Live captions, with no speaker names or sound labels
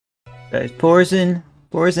Guys, Forsen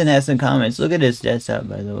has some comments. Look at his desktop,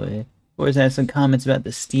 by the way. Forsen has some comments about the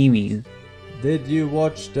steamies. Did you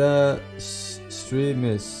watch the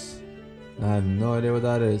streamys? I have no idea what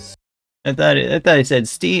that is. I thought he said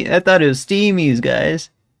steam. I thought it was steamies, guys.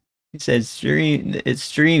 He said stream. It's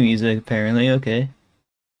streamies apparently. Okay.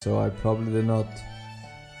 So I probably did not.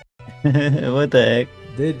 What the heck?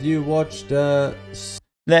 Did you watch the?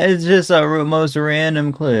 That is just a most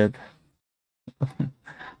random clip.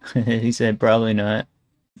 He said probably not.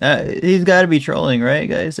 He's got to be trolling, right,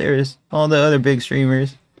 guys? There's all the other big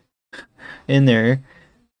streamers in there.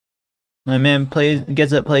 My man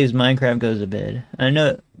gets up, plays Minecraft, goes to bed. I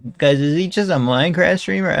know, guys. Is he just a Minecraft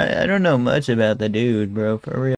streamer? I don't know much about the dude, bro. For real.